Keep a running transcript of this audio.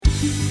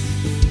Hello,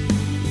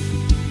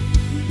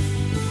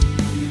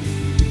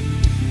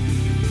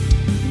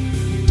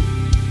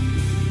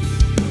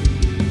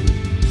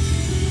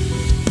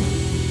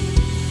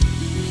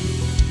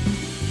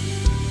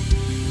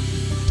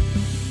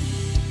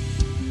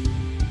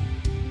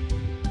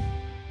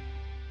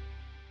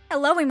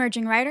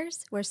 emerging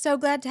writers. We're so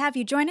glad to have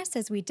you join us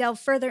as we delve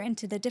further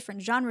into the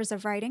different genres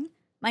of writing.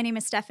 My name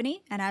is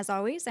Stephanie, and as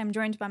always, I'm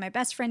joined by my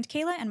best friend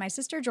Kayla and my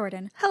sister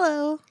Jordan.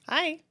 Hello.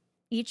 Hi.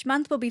 Each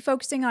month, we'll be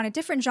focusing on a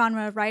different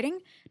genre of writing.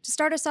 To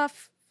start us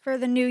off for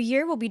the new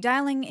year, we'll be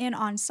dialing in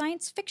on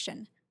science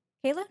fiction.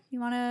 Kayla, you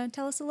want to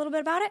tell us a little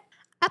bit about it?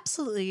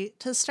 Absolutely.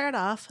 To start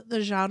off, the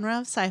genre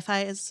of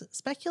sci-fi is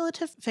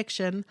speculative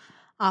fiction,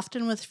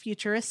 often with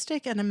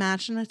futuristic and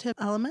imaginative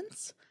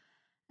elements.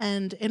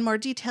 And in more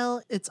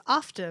detail, it's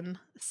often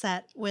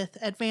set with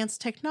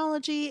advanced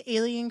technology,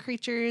 alien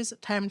creatures,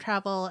 time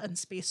travel, and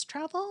space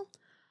travel.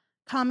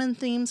 Common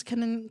themes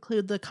can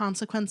include the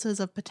consequences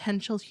of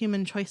potential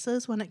human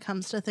choices when it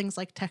comes to things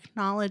like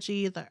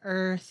technology, the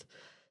Earth,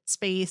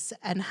 space,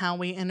 and how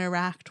we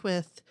interact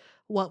with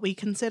what we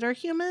consider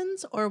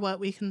humans or what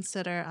we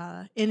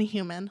consider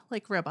inhuman,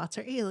 like robots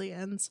or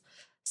aliens.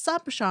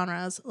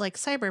 Subgenres like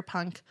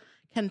cyberpunk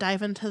can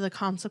dive into the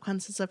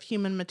consequences of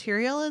human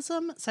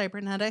materialism,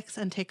 cybernetics,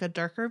 and take a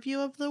darker view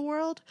of the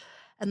world.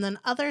 And then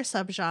other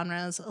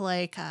subgenres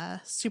like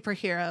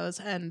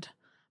superheroes and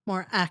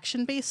more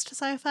action-based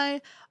sci-fi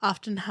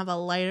often have a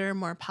lighter,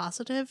 more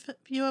positive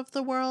view of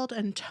the world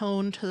and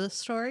tone to the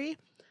story,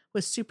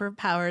 with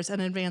superpowers and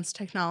advanced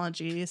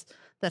technologies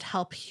that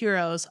help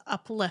heroes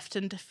uplift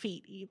and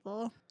defeat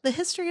evil. The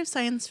history of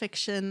science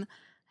fiction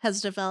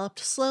has developed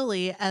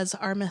slowly as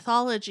our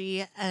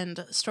mythology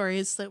and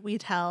stories that we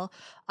tell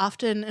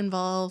often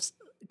involves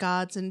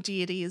gods and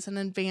deities and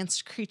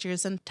advanced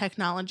creatures and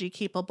technology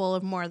capable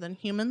of more than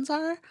humans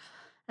are,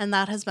 and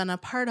that has been a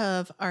part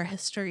of our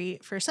history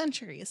for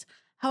centuries.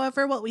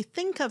 However, what we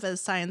think of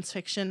as science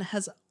fiction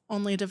has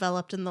only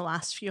developed in the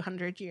last few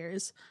hundred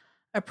years.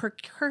 A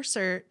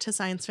precursor to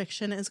science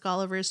fiction is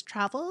Gulliver's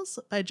Travels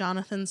by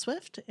Jonathan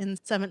Swift in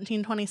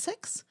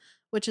 1726,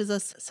 which is a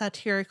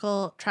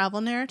satirical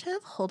travel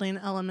narrative holding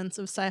elements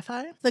of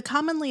sci-fi. The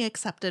commonly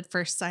accepted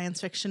first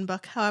science fiction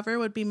book, however,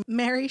 would be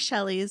Mary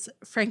Shelley's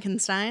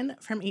Frankenstein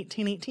from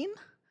 1818.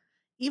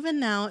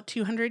 Even now,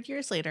 200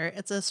 years later,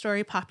 it's a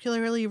story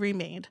popularly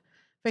remade.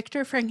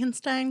 Victor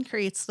Frankenstein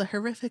creates the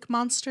horrific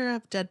monster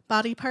of dead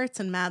body parts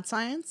and mad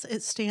science.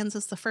 It stands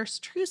as the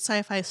first true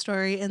sci-fi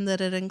story in that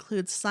it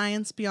includes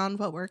science beyond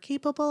what we're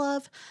capable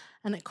of,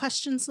 and it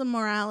questions the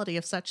morality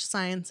of such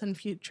science and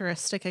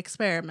futuristic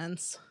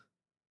experiments.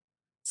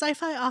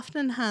 Sci-fi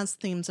often has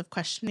themes of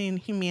questioning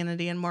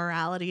humanity and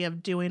morality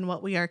of doing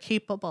what we are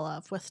capable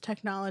of with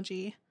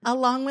technology.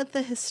 Along with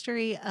the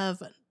history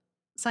of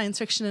science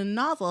fiction in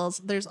novels,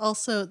 there's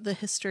also the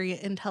history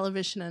in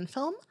television and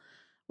film,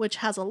 which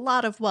has a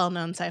lot of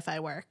well-known sci-fi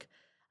work.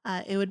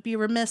 It would be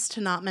remiss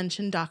to not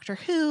mention Doctor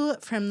Who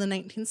from the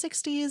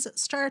 1960s,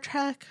 Star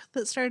Trek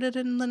that started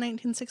in the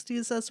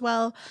 1960s as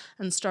well,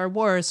 and Star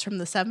Wars from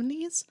the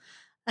 70s.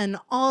 And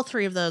all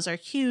three of those are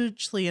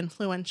hugely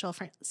influential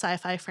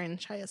sci-fi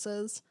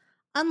franchises.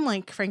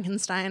 Unlike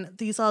Frankenstein,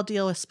 these all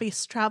deal with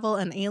space travel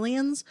and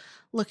aliens,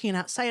 looking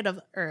outside of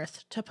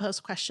Earth to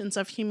pose questions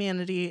of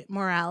humanity,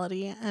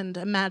 morality, and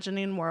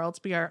imagining worlds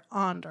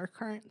beyond our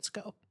current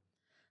scope.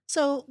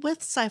 So, with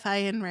sci-fi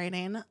in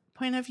writing,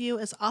 point of view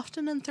is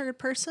often in third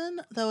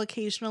person, though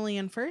occasionally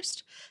in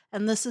first,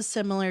 and this is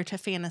similar to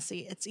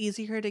fantasy. It's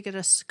easier to get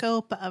a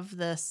scope of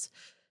this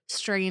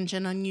strange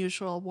and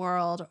unusual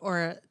world,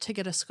 or to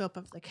get a scope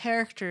of the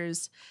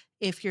characters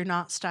if you're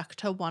not stuck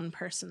to one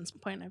person's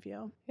point of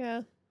view.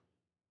 Yeah,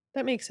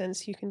 that makes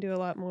sense. You can do a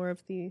lot more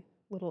of the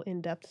little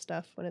in-depth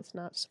stuff when it's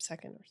not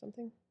second or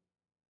something.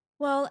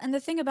 Well, and the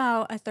thing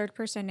about a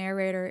third-person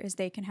narrator is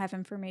they can have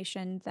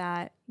information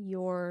that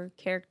your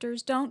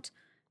characters don't.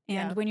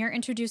 And when you're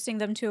introducing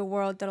them to a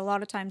world that a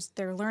lot of times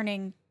they're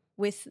learning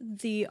with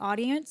the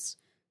audience,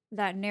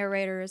 that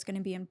narrator is going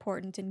to be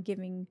important in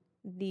giving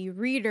the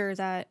reader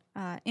that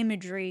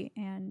imagery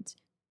and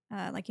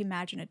like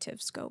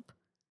imaginative scope.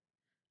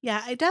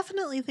 Yeah, I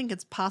definitely think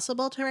it's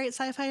possible to write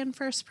sci-fi in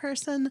first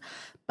person,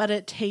 but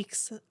it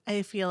takes,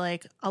 I feel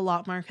like, a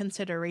lot more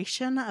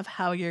consideration of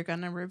how you're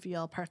going to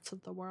reveal parts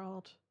of the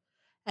world.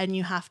 And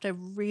you have to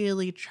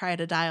really try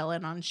to dial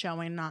in on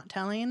showing, not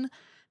telling,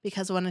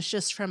 because when it's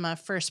just from a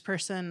first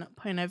person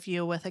point of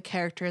view with a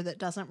character that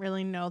doesn't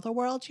really know the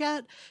world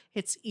yet,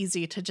 it's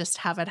easy to just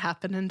have it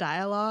happen in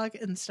dialogue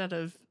instead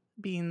of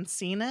being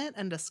seen it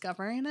and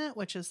discovering it,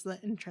 which is the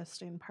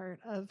interesting part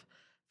of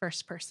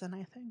first person,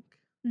 I think.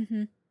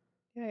 Mm-hmm.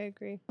 Yeah, I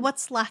agree.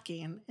 What's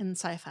lacking in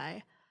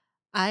sci-fi?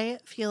 I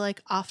feel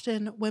like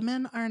often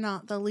women are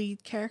not the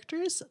lead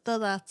characters, though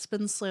that's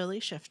been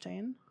slowly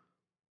shifting.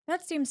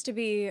 That seems to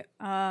be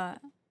a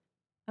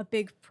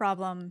big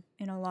problem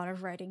in a lot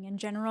of writing in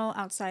general,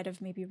 outside of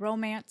maybe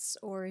romance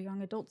or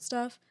young adult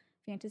stuff.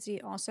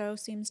 Fantasy also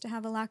seems to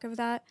have a lack of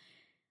that.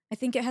 I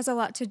think it has a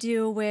lot to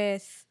do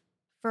with,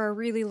 for a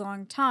really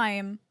long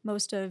time,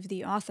 most of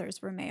the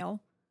authors were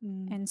male.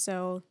 And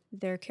so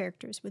their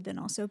characters would then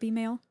also be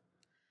male.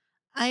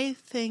 I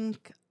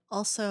think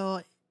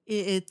also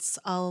it's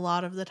a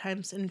lot of the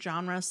times in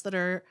genres that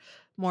are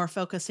more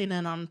focusing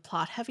in on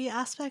plot heavy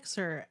aspects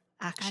or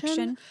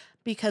action.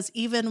 Because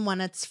even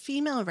when it's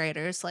female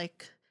writers,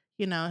 like,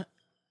 you know,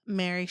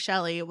 Mary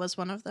Shelley was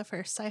one of the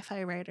first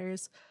sci-fi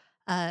writers,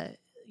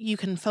 you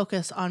can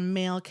focus on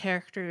male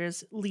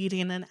characters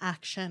leading in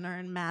action or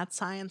in mad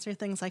science or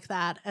things like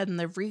that, and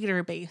the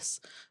reader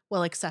base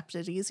will accept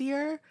it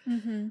easier.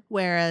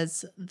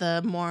 Whereas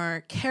the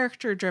more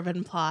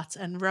character-driven plots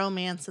and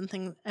romance and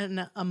things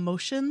and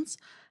emotions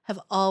have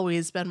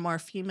always been more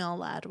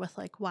female-led with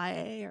like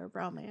YA or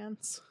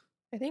romance.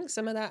 I think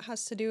some of that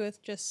has to do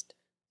with just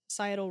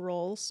societal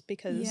roles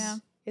because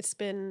it's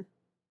been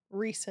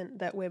recent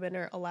that women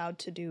are allowed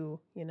to do,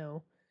 you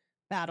know,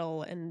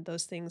 battle and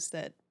those things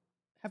that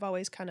have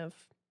always kind of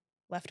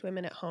left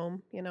women at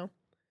home, you know?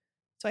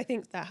 So I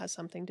think that has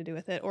something to do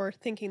with it. Or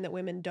thinking that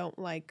women don't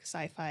like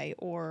sci-fi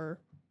or,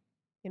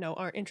 you know,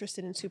 aren't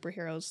interested in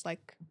superheroes.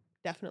 Like,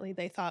 definitely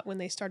they thought when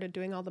they started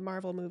doing all the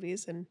Marvel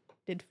movies and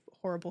did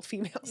horrible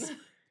females.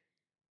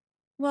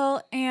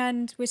 Well,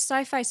 and with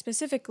sci-fi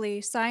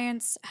specifically,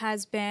 science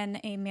has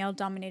been a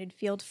male-dominated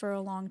field for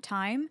a long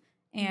time,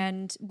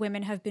 and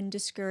women have been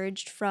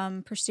discouraged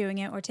from pursuing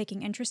it or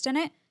taking interest in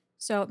it.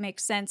 So it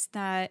makes sense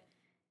that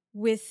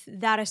with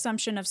that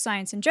assumption of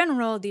science in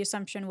general, the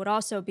assumption would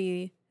also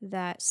be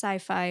that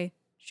sci-fi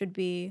should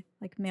be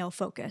like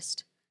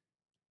male-focused.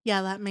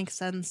 Yeah, that makes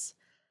sense.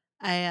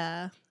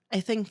 I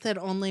think that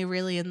only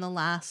really in the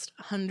last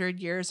 100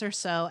 years or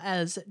so,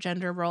 as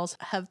gender roles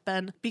have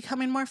been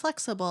becoming more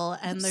flexible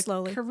and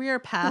the career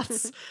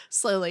paths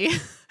slowly,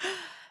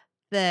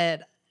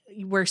 that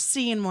we're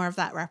seeing more of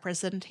that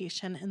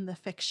representation in the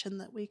fiction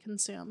that we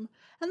consume.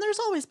 And there's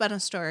always been a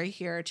story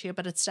here or two,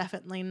 but it's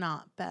definitely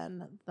not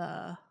been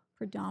the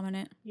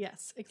predominant.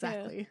 Yes,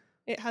 exactly.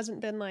 Yeah. It hasn't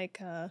been like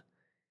a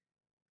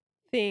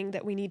thing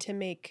that we need to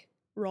make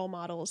role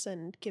models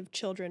and give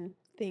children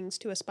things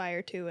to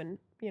aspire to and,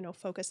 you know,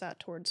 focus that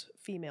towards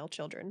female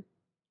children,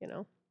 you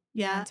know?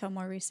 Yeah, until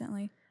more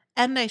recently.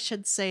 And I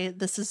should say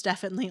this is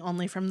definitely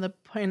only from the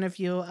point of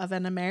view of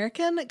an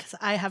American, because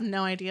I have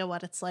no idea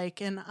what it's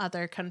like in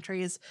other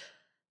countries'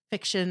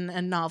 fiction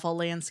and novel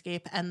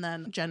landscape, and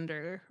then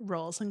gender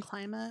roles and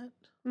climate.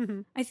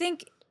 I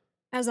think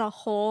as a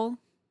whole,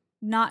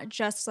 not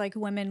just like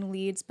women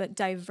leads, but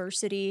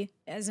diversity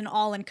as an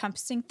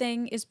all-encompassing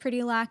thing is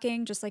pretty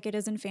lacking, just like it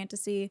is in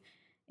fantasy,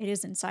 it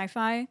is in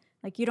sci-fi.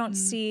 Like you don't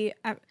see,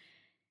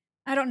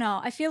 I don't know.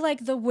 I feel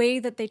like the way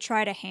that they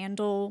try to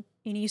handle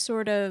any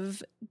sort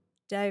of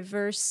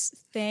diverse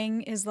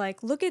thing is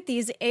like, look at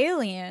these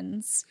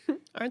aliens.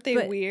 Aren't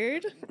they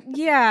weird?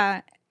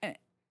 Yeah.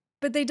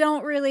 But they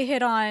don't really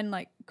hit on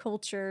like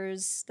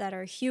cultures that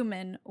are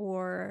human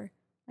or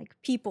like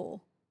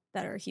people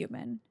that are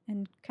human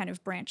and kind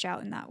of branch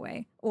out in that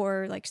way,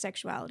 or like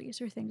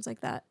sexualities or things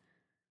like that.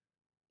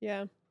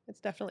 Yeah, it's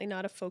definitely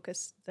not a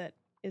focus that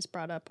is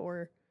brought up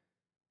or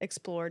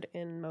explored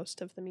in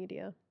most of the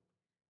media.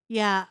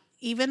 Yeah,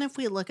 even if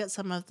we look at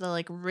some of the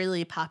like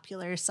really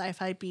popular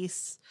sci-fi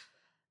beasts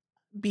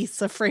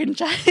of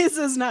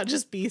franchises, not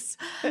just beasts,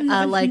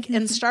 like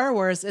in Star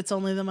Wars, it's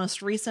only the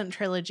most recent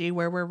trilogy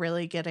where we're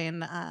really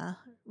getting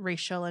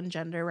racial and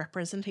gender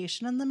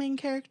representation in the main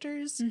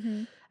characters.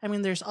 I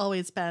mean, there's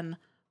always been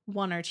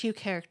one or two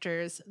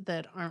characters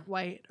that aren't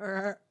white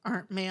or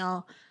aren't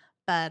male,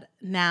 but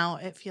now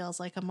it feels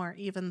like a more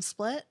even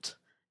split,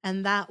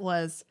 and that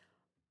was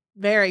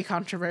very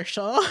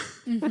controversial.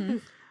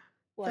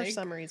 For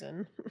some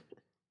reason.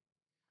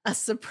 A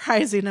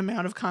surprising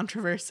amount of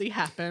controversy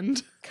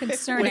happened.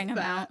 Concerning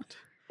amount.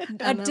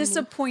 A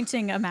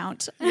disappointing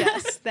amount.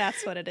 Yes,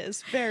 that's what it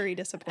is. Very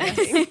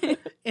disappointing.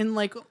 In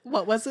like,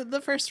 what was it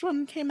the first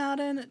one came out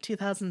in?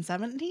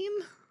 2017?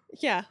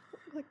 Yeah.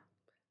 Like,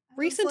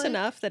 recent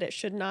enough that it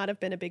should not have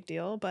been a big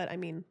deal, but I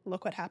mean,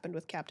 look what happened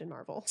with Captain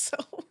Marvel, so.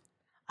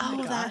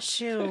 Oh, that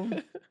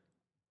too.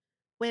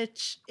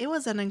 Which, it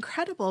was an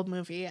incredible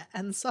movie,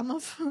 and some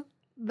of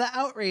the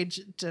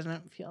outrage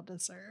didn't feel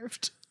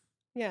deserved.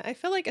 Yeah, I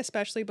feel like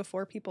especially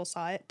before people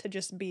saw it, to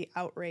just be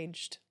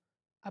outraged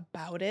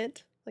about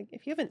it. Like,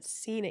 if you haven't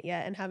seen it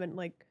yet and haven't,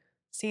 like,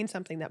 seen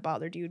something that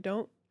bothered you,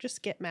 don't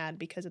just get mad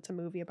because it's a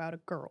movie about a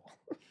girl.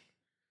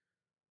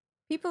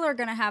 People are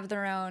going to have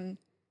their own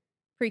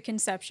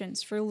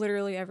preconceptions for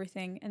literally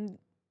everything, and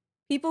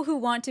people who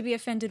want to be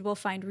offended will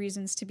find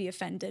reasons to be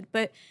offended,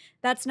 but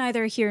that's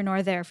neither here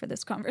nor there for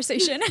this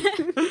conversation.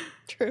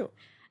 True.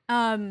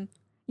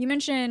 You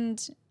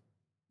mentioned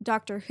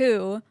Doctor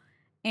Who,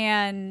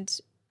 and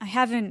I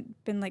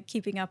haven't been like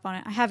keeping up on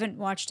it. I haven't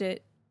watched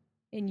it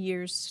in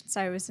years since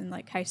I was in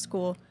like high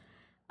school.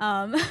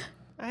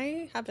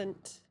 I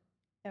haven't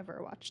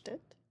ever watched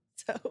it,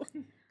 so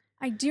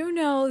I do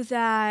know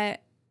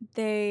that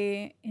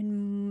they,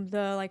 in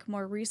the like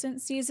more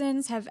recent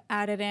seasons, have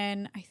added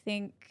in, I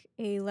think,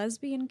 a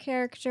lesbian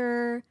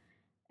character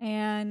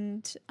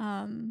and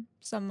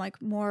some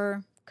like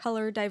more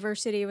color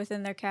diversity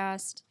within their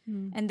cast.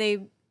 And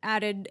they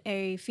added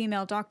a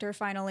female doctor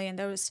finally, and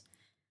there was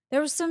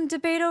some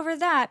debate over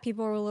that.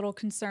 People were a little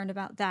concerned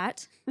about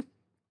that.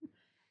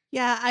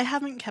 Yeah, I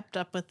haven't kept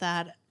up with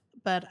that,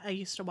 but I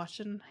used to watch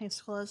it in high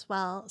school as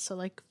well. So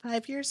like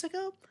 5 years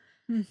ago.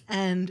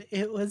 And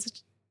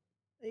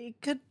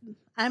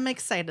I'm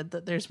excited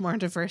that there's more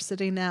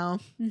diversity now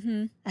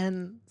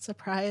and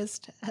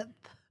surprised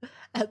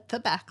at the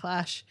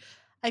backlash.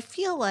 I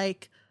feel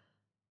like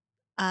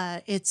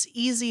it's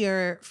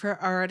easier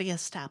for already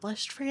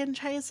established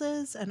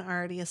franchises and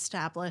already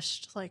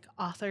established like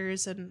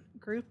authors and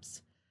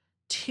groups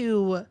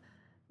to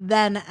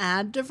then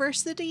add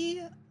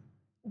diversity,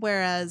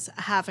 whereas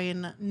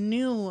having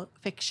new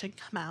fiction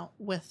come out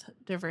with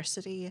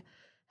diversity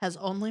has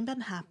only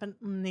been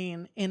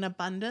happening in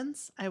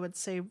abundance, I would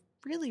say,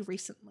 really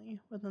recently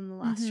within the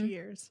last few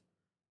years.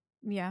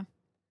 Yeah.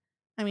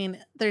 I mean,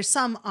 there's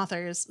some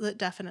authors that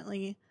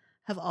definitely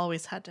have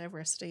always had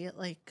diversity.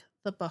 Like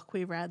the book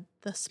we read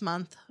this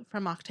month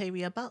from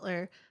Octavia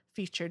Butler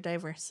featured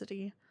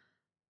diversity,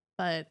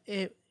 but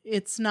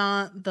it's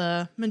not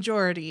the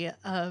majority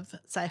of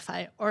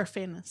sci-fi or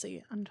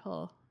fantasy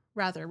until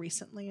rather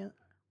recently.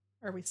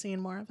 Are we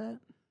seeing more of it?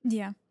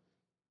 Yeah.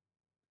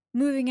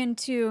 Moving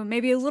into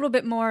maybe a little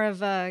bit more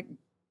of a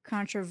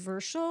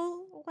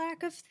controversial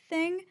lack of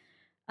thing.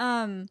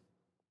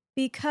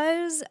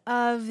 Because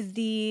of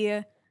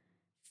the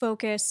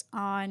focus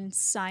on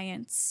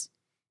science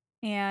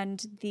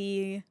and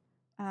the,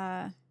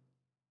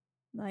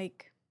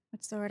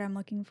 what's the word I'm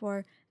looking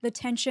for? The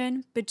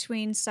tension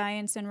between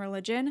science and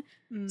religion,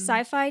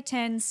 sci-fi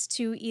tends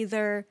to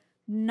either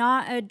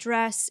not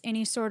address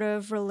any sort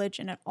of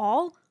religion at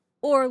all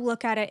or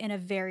look at it in a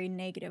very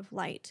negative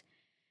light.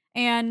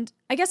 And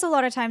I guess a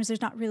lot of times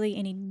there's not really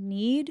any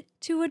need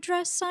to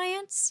address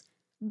science,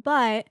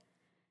 but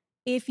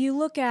if you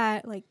look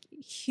at like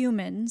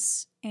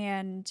humans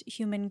and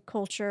human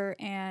culture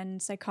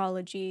and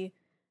psychology,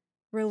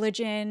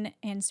 religion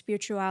and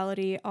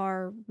spirituality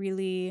are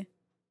really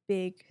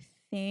big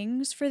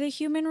things for the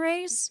human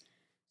race.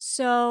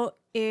 So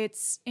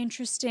it's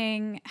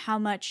interesting how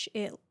much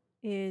it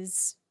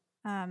is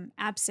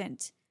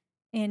absent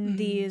in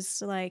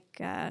these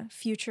like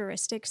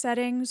futuristic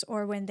settings,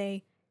 or when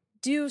they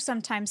do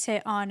sometimes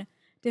hit on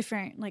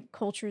different like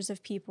cultures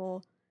of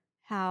people,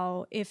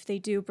 how if they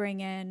do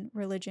bring in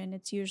religion,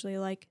 it's usually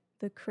like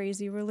the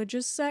crazy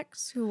religious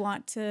sects who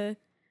want to,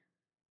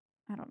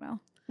 I don't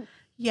know.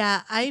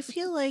 Yeah, I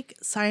feel like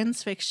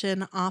science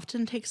fiction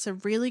often takes a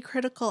really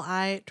critical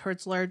eye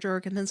towards large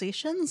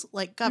organizations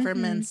like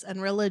governments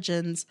and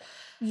religions.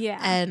 Yeah.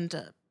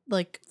 And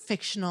like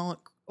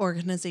fictional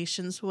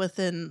organizations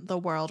within the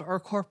world or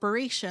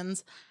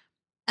corporations.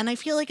 And I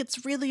feel like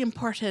it's really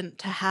important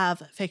to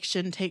have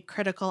fiction take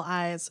critical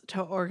eyes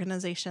to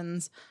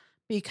organizations,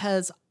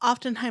 because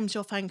oftentimes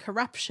you'll find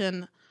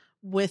corruption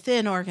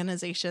within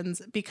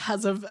organizations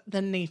because of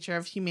the nature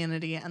of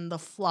humanity and the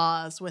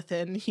flaws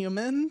within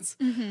humans.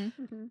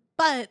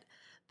 But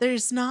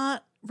there's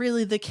not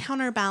really the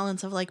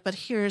counterbalance of like, but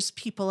here's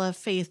people of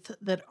faith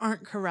that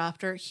aren't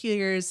corrupt, or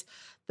here's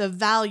the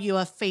value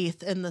of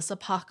faith in this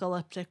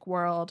apocalyptic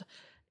world.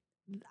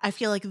 I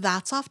feel like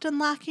that's often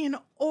lacking,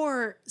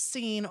 or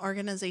seeing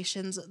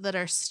organizations that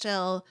are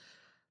still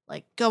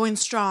like going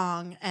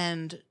strong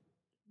and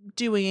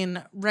doing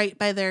right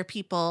by their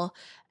people,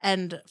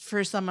 and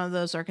for some of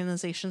those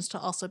organizations to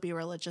also be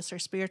religious or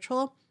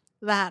spiritual,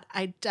 that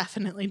I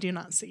definitely do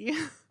not see.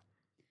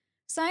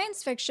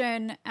 Science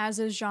fiction as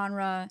a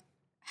genre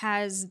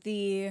has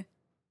the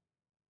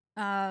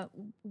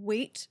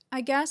weight,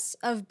 I guess,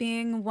 of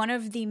being one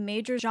of the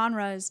major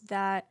genres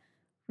that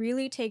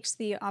really takes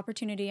the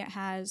opportunity it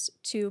has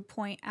to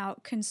point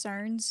out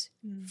concerns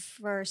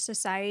for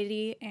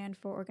society and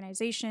for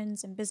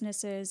organizations and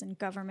businesses and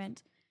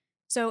government.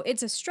 So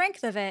it's a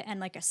strength of it and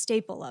like a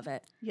staple of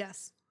it.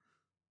 Yes,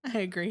 I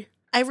agree.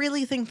 I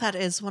really think that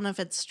is one of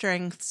its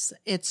strengths.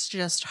 It's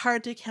just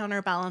hard to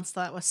counterbalance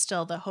that with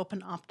still the hope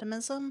and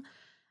optimism,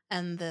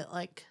 and that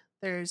like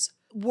there's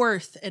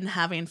worth in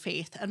having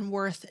faith and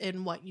worth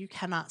in what you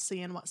cannot see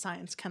and what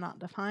science cannot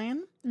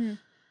define.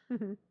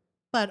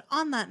 But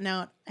on that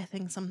note, I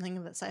think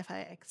something that sci-fi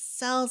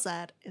excels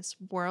at is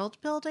world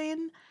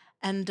building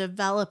and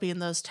developing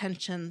those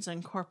tensions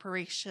and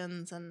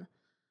corporations, and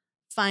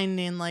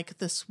finding like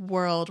this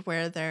world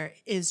where there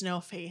is no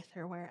faith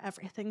or where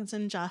everything's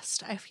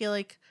unjust. I feel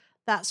like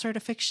that sort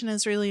of fiction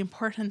is really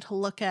important to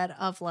look at,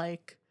 of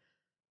like,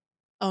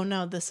 oh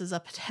no, this is a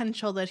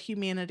potential that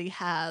humanity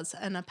has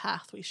and a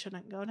path we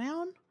shouldn't go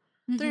down.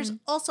 There's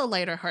also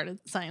lighter hearted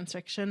science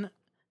fiction,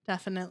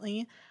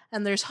 definitely.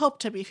 And there's hope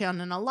to be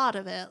found in a lot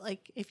of it.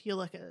 Like if you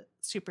look at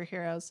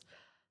superheroes,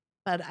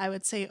 but I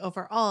would say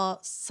overall,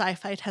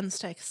 sci-fi tends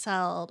to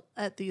excel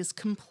at these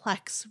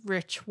complex,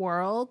 rich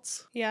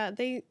worlds. Yeah,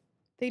 they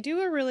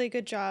do a really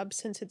good job,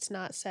 since it's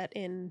not set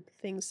in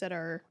things that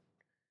are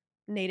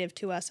native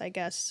to us, I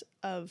guess,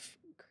 of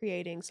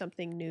creating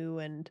something new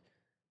and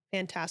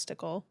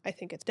fantastical. I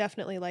think it's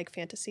definitely like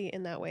fantasy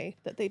in that way,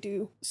 that they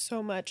do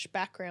so much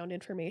background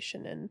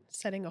information and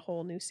setting a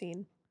whole new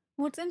scene.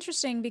 Well, it's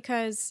interesting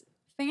because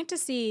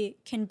fantasy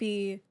can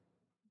be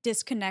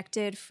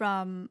disconnected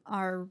from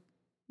our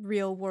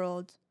real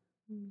world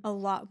a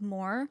lot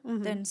more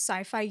than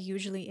sci-fi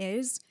usually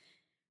is.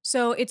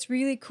 So it's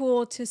really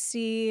cool to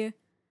see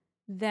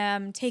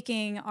them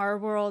taking our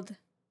world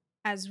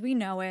as we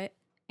know it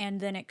and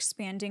then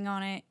expanding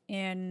on it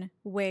in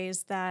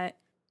ways that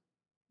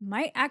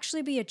might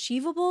actually be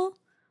achievable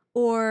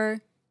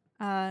or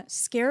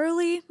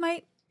scarily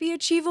might be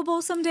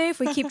achievable someday if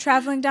we keep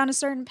traveling down a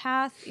certain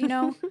path, you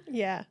know?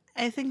 Yeah.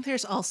 I think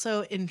there's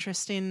also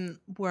interesting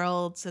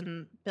worlds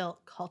and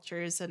built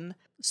cultures and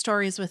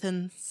stories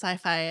within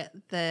sci-fi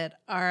that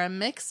are a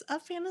mix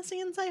of fantasy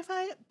and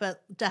sci-fi,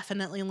 but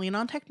definitely lean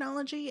on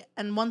technology.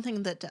 And one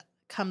thing that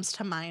comes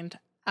to mind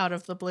out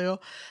of the blue,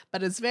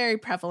 but is very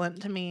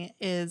prevalent to me,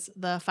 is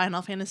the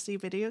Final Fantasy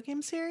video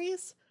game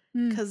series.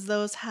 Because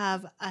those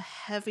have a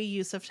heavy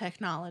use of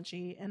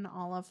technology in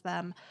all of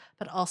them,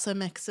 but also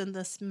mix in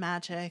this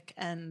magic.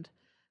 And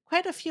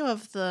quite a few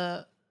of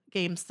the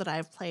games that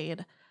I've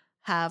played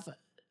have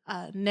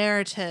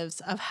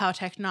narratives of how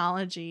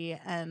technology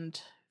and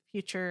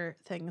future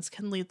things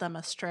can lead them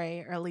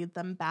astray or lead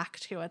them back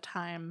to a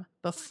time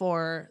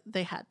before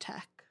they had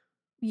tech.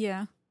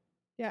 Yeah.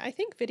 Yeah, I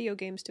think video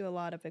games do a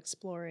lot of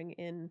exploring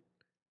in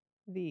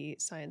the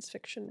science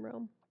fiction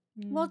realm.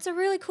 Well, it's a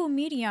really cool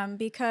medium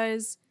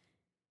because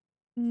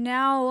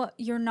now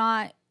you're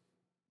not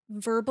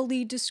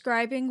verbally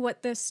describing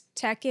what this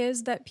tech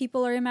is that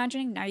people are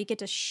imagining. Now you get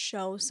to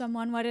show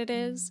someone what it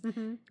is.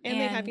 And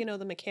they have,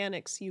 the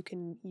mechanics, you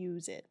can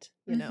use it,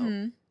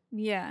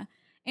 Yeah.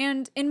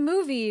 And in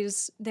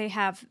movies, they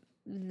have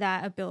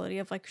that ability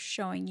of like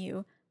showing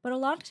you. But a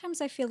lot of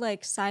times I feel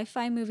like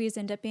sci-fi movies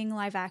end up being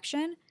live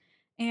action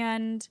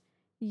and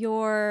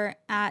you're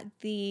at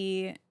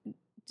the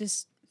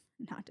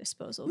not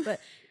disposal, but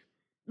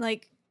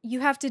like you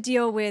have to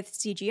deal with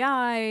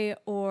CGI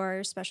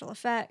or special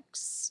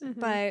effects.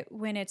 But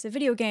when it's a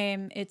video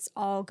game, it's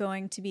all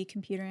going to be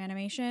computer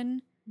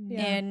animation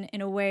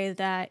in a way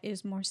that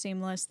is more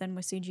seamless than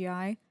with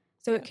CGI.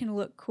 So it can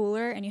look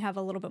cooler and you have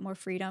a little bit more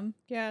freedom.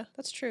 Yeah,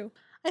 that's true.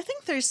 I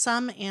think there's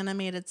some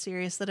animated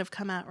series that have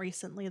come out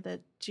recently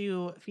that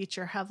do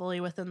feature heavily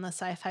within the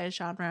sci-fi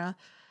genre,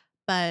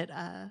 but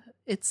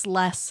it's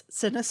less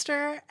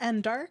sinister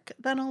and dark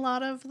than a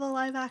lot of the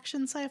live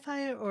action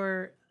sci-fi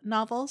or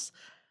novels.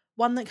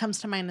 One that comes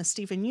to mind is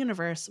Steven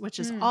Universe, which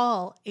is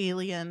all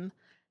alien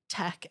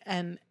tech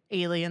and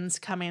aliens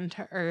coming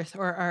to Earth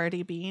or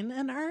already being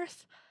in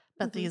Earth,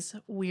 but these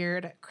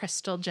weird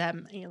crystal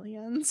gem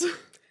aliens.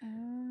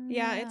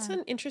 Yeah, it's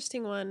an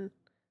interesting one.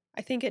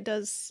 I think it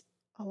does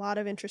a lot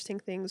of interesting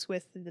things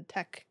with the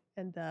tech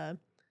and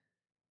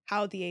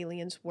how the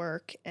aliens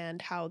work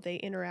and how they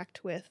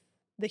interact with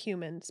the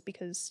humans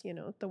because,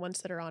 the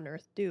ones that are on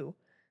Earth do.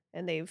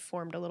 And they've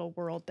formed a little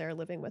world there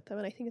living with them.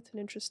 And I think it's an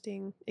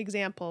interesting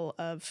example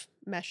of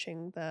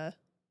meshing the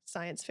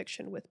science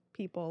fiction with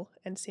people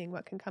and seeing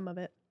what can come of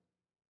it.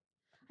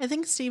 I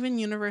think Steven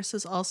Universe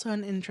is also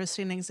an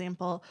interesting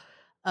example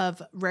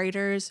of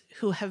writers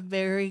who have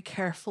very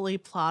carefully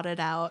plotted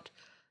out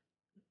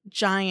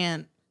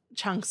giant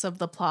chunks of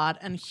the plot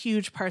and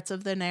huge parts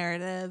of the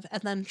narrative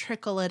and then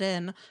trickle it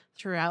in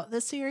throughout the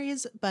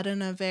series, but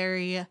in a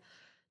very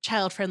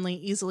child-friendly,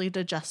 easily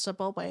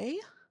digestible way.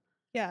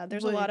 Yeah,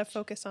 there's a lot of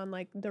focus on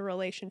like the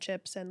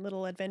relationships and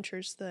little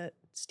adventures that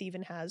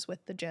Steven has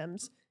with the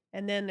gems.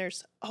 And then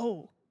there's,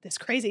 this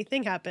crazy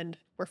thing happened.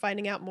 We're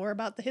finding out more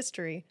about the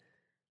history.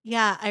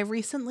 Yeah, I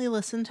recently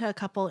listened to a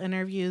couple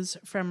interviews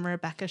from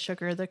Rebecca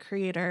Sugar, the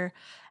creator,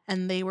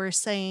 and they were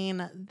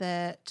saying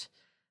that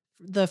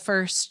the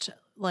first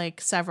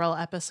several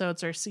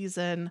episodes or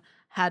season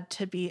had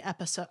to be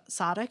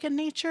episodic in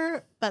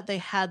nature, but they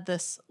had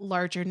this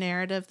larger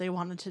narrative they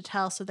wanted to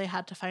tell, so they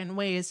had to find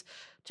ways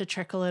to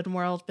trickle in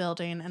world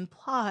building and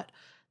plot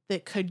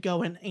that could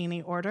go in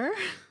any order,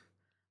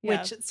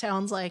 which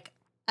sounds like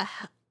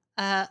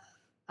a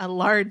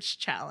large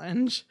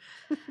challenge.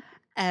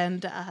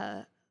 And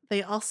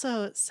they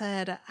also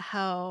said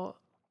how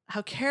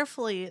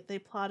carefully they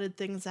plotted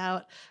things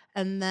out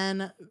and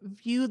then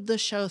viewed the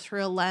show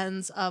through a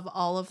lens of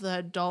all of the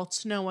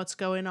adults know what's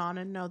going on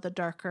and know the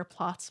darker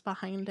plots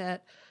behind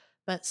it.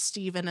 But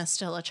Steven is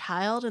still a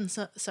child, and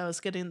so is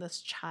getting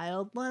this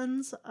child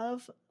lens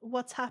of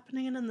what's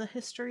happening in the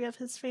history of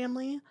his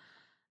family.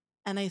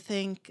 And I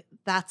think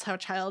that's how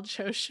child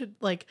shows should,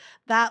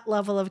 that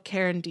level of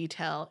care and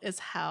detail is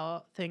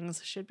how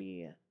things should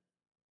be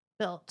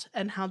built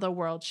and how the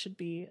world should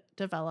be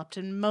developed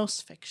in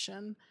most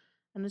fiction.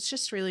 And it's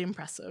just really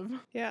impressive.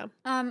 Yeah.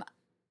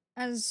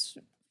 As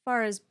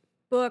far as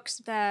books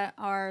that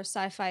are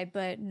sci-fi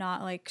but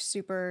not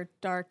super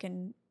dark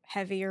and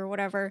heavy or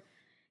whatever,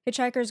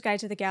 Hitchhiker's Guide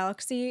to the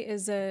Galaxy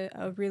is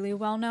a really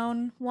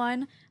well-known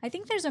one. I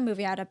think there's a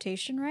movie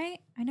adaptation, right?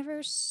 I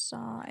never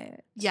saw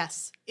it.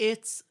 Yes,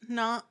 it's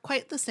not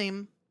quite the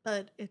same,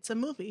 but it's a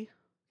movie.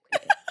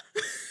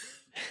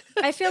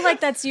 I feel like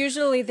that's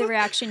usually the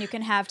reaction you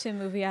can have to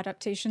movie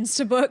adaptations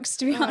to books,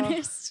 to be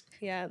honest.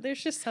 Yeah,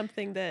 there's just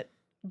something that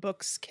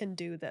books can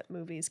do that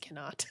movies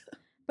cannot.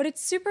 but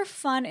it's super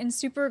fun and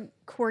super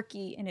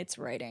quirky in its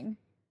writing.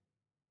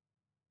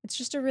 It's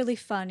just a really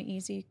fun,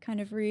 easy kind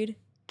of read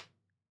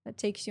that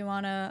takes you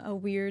on a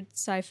weird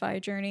sci-fi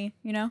journey,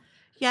 you know?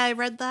 Yeah, I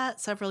read that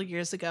several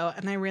years ago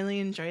and I really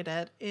enjoyed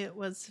it. It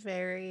was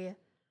very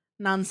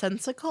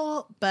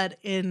nonsensical, but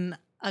in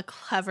a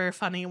clever,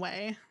 funny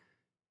way.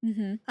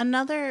 Mm-hmm.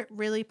 Another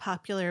really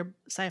popular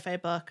sci-fi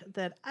book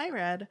that I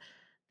read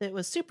that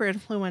was super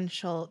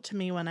influential to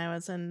me when I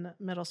was in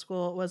middle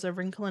school was A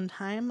Wrinkle in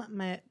Time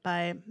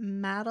by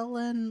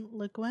Madeleine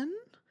Le Guin.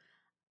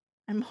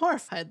 I'm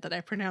horrified that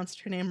I pronounced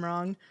her name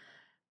wrong,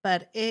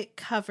 but it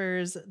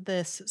covers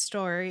this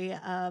story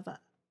of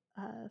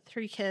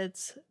two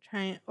kids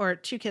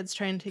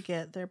trying to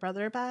get their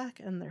brother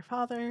back and their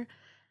father,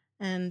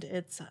 and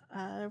it's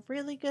a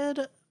really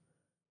good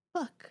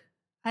book.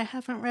 I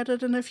haven't read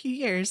it in a few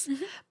years,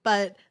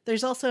 but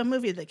there's also a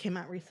movie that came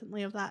out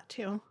recently of that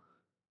too.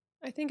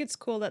 I think it's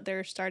cool that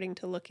they're starting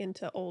to look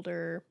into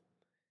older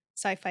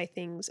sci-fi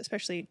things,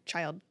 especially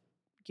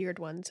child-geared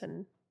ones,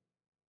 and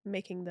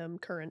making them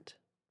current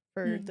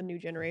for the new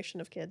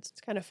generation of kids. It's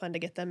kind of fun to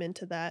get them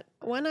into that.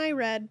 One I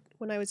read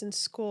when I was in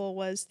school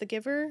was The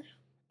Giver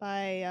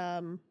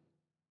by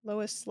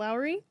Lois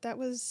Lowry. That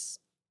was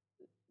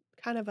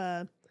kind of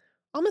a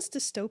almost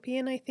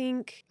dystopian, I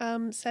think,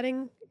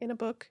 setting in a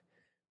book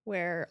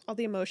where all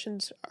the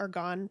emotions are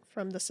gone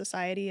from the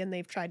society and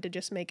they've tried to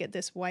just make it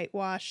this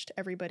whitewashed,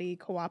 everybody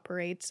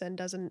cooperates and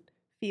doesn't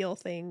feel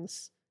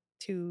things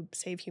to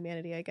save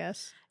humanity, I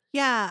guess.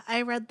 Yeah,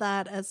 I read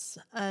that as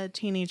a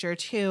teenager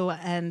too,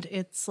 and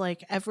it's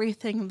like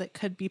everything that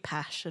could be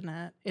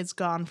passionate is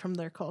gone from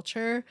their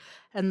culture,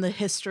 and the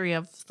history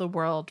of the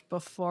world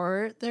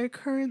before their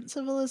current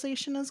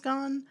civilization is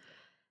gone.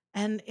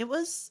 And it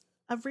was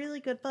a really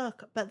good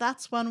book, but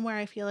that's one where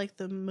I feel like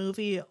the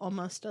movie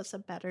almost does a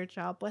better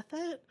job with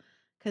it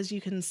because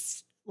you can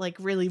like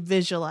really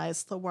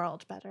visualize the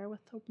world better with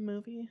the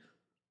movie.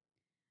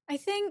 I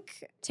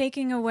think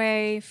taking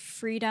away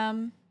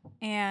freedom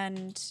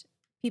and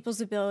people's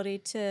ability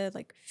to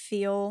like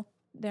feel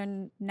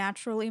their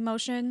natural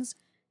emotions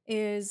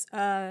is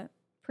a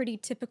pretty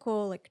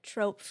typical like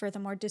trope for the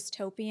more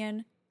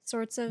dystopian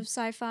sorts of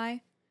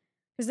sci-fi.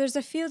 Because there's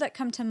a few that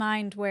come to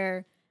mind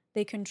where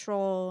they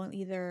control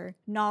either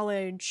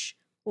knowledge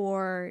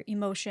or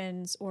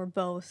emotions or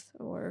both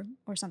or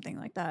something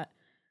like that.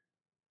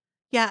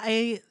 Yeah,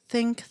 I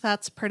think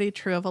that's pretty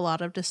true of a lot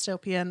of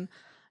dystopian.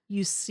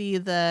 You see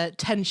the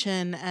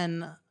tension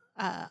and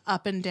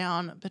up and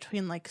down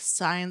between like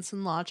science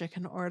and logic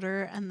and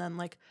order, and then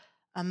like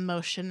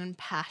emotion and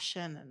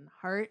passion and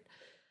heart,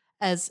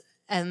 as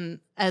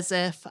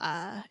if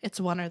it's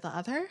one or the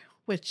other,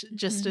 which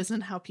just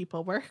isn't how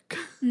people work.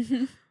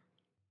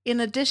 In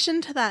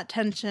addition to that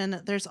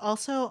tension, there's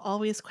also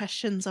always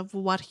questions of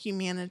what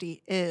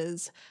humanity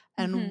is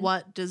and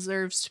what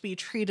deserves to be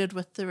treated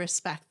with the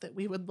respect that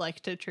we would like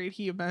to treat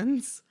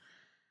humans.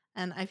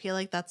 And I feel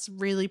like that's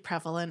really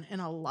prevalent in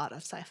a lot of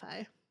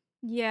sci-fi.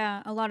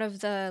 Yeah, a lot of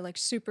the like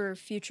super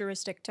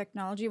futuristic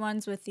technology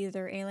ones with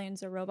either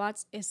aliens or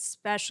robots,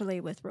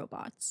 especially with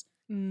robots.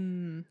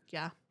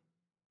 Yeah.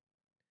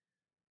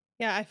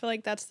 Yeah, I feel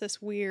like that's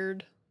this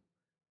weird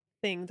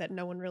thing that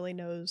no one really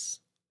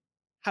knows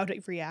how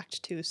to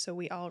react to, so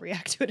we all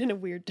react to it in a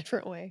weird,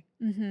 different way.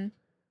 Mm-hmm.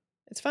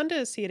 It's fun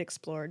to see it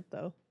explored,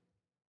 though.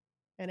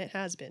 And it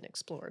has been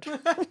explored.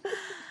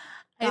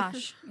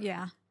 Gosh,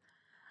 yeah.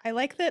 I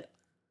like that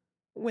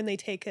when they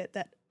take it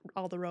that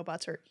all the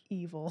robots are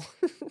evil.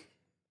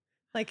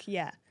 Like,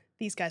 yeah,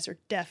 these guys are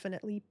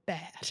definitely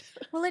bad.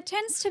 Well, it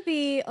tends to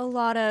be a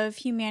lot of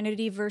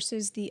humanity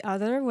versus the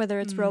other, whether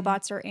it's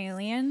robots or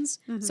aliens.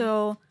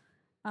 So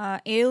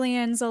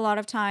aliens a lot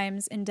of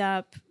times end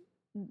up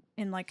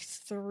in like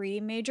three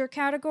major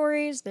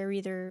categories. They're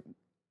either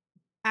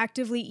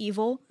actively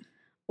evil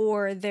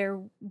or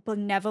they're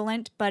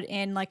benevolent, but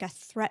in like a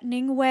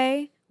threatening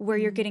way where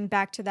you're getting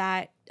back to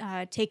that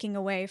taking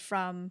away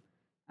from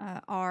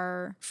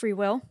our free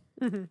will.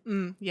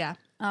 Yeah.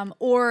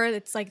 Or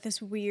it's like this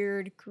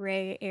weird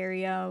gray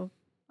area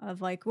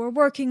of like we're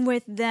working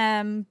with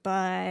them,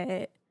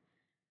 but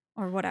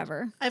or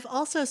whatever. I've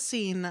also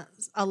seen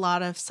a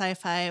lot of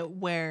sci-fi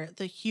where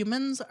the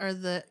humans are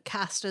the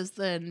cast as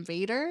the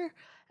invader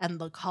and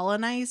the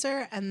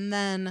colonizer, and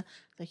then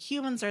the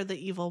humans are the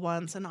evil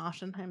ones, and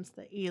oftentimes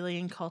the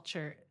alien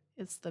culture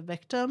is the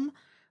victim.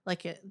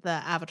 Like the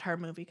Avatar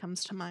movie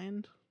comes to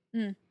mind.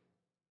 Yeah,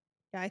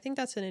 I think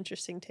that's an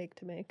interesting take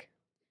to make.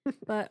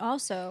 But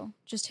also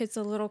just hits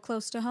a little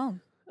close to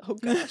home. Oh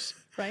gosh,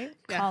 right?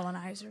 Yeah.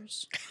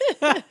 Colonizers.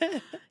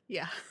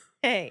 Yeah.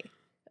 Hey,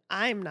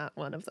 I'm not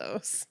one of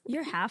those.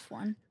 You're half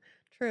one.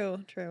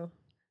 True.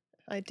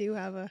 I do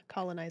have a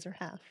colonizer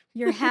half.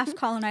 You're half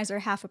colonizer,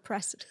 half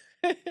oppressed.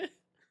 I'm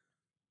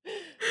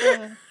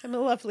a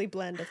lovely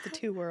blend of the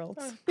two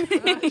worlds.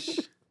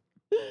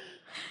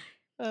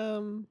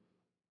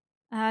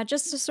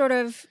 Just to sort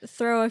of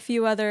throw a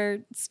few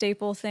other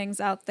staple things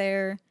out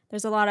there,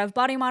 there's a lot of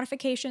body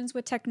modifications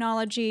with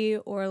technology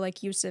or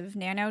like use of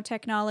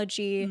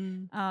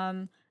nanotechnology.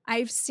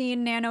 I've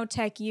seen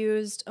nanotech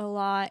used a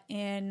lot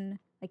in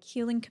like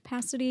healing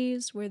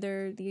capacities where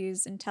they're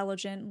these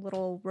intelligent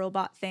little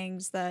robot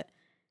things that,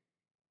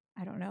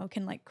 I don't know,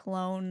 can like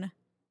clone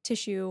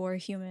tissue or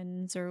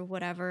humans or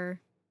whatever.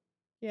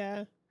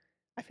 Yeah.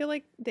 I feel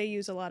like they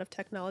use a lot of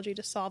technology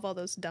to solve all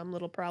those dumb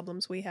little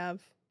problems we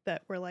have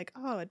that we're like,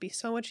 oh, it'd be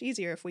so much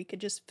easier if we could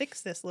just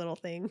fix this little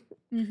thing.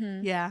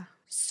 Mm-hmm. Yeah.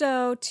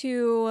 So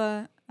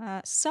to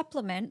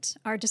supplement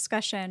our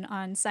discussion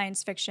on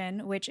science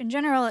fiction, which in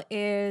general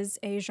is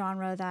a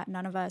genre that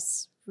none of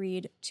us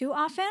read too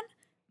often,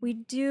 we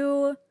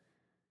do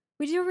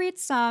read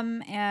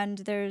some, and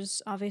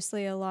there's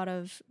obviously a lot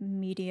of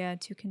media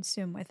to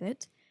consume with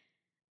it.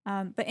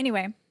 But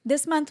anyway,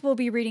 this month we'll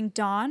be reading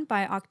Dawn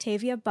by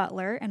Octavia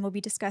Butler, and we'll be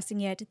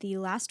discussing it the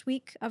last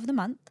week of the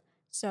month.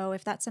 So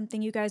if that's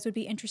something you guys would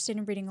be interested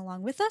in reading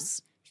along with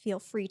us, feel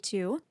free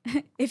to.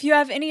 If you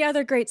have any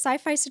other great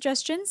sci-fi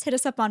suggestions, hit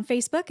us up on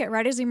Facebook at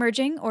Writers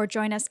Emerging or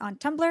join us on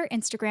Tumblr,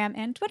 Instagram,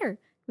 and Twitter.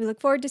 We look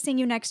forward to seeing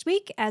you next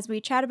week as we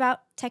chat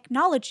about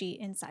technology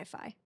in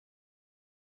sci-fi.